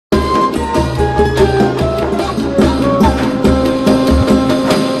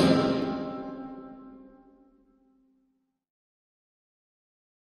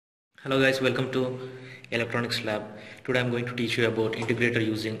Hello guys, welcome to Electronics Lab. Today I'm going to teach you about integrator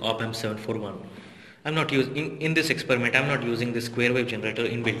using op-amp 741. I'm not using in this experiment. I'm not using the square wave generator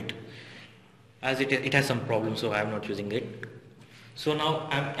inbuilt, as it has some problems, so I'm not using it. So now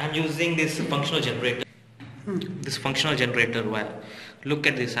I'm using this functional generator. This functional generator. Well, look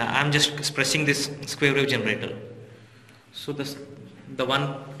at this. I'm just pressing this square wave generator. So the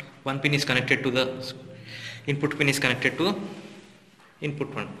one pin is connected to the input pin is connected to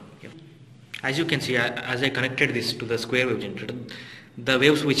input one. As you can see, as I connected this to the square wave generator, the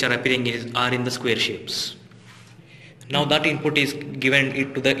waves which are appearing are in the square shapes. Now that input is given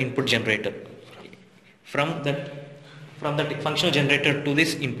it to the input generator. From that functional generator to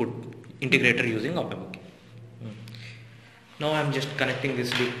this input integrator using op-amp. Now I'm just connecting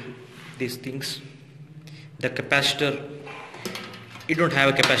this with these things. The capacitor, you don't have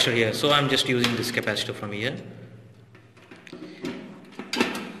a capacitor here, so I'm just using this capacitor from here.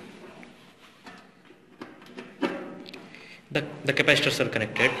 The capacitors are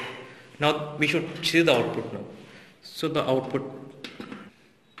connected. Now we should see the output now. So the output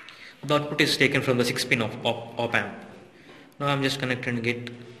is taken from the 6-pin of op-amp. Now I'm just connecting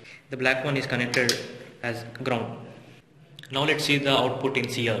it. The black one is connected as ground. Now let's see the output in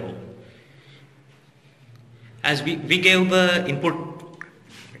CRO. As we gave the input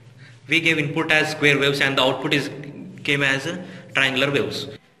as square waves, and the output came as triangular waves.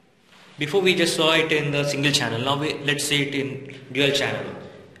 Before we just saw it in the single channel. Now let's see it in dual channel.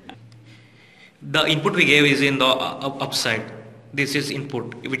 The input we gave is in the upside. This is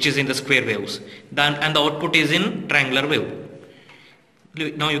input, which is in the square waves. And the output is in triangular wave.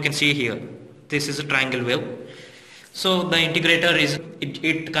 Now you can see here. This is a triangle wave. So the integrator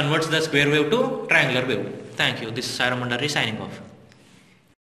it converts the square wave to triangular wave. Thank you. This is Saramandari signing off.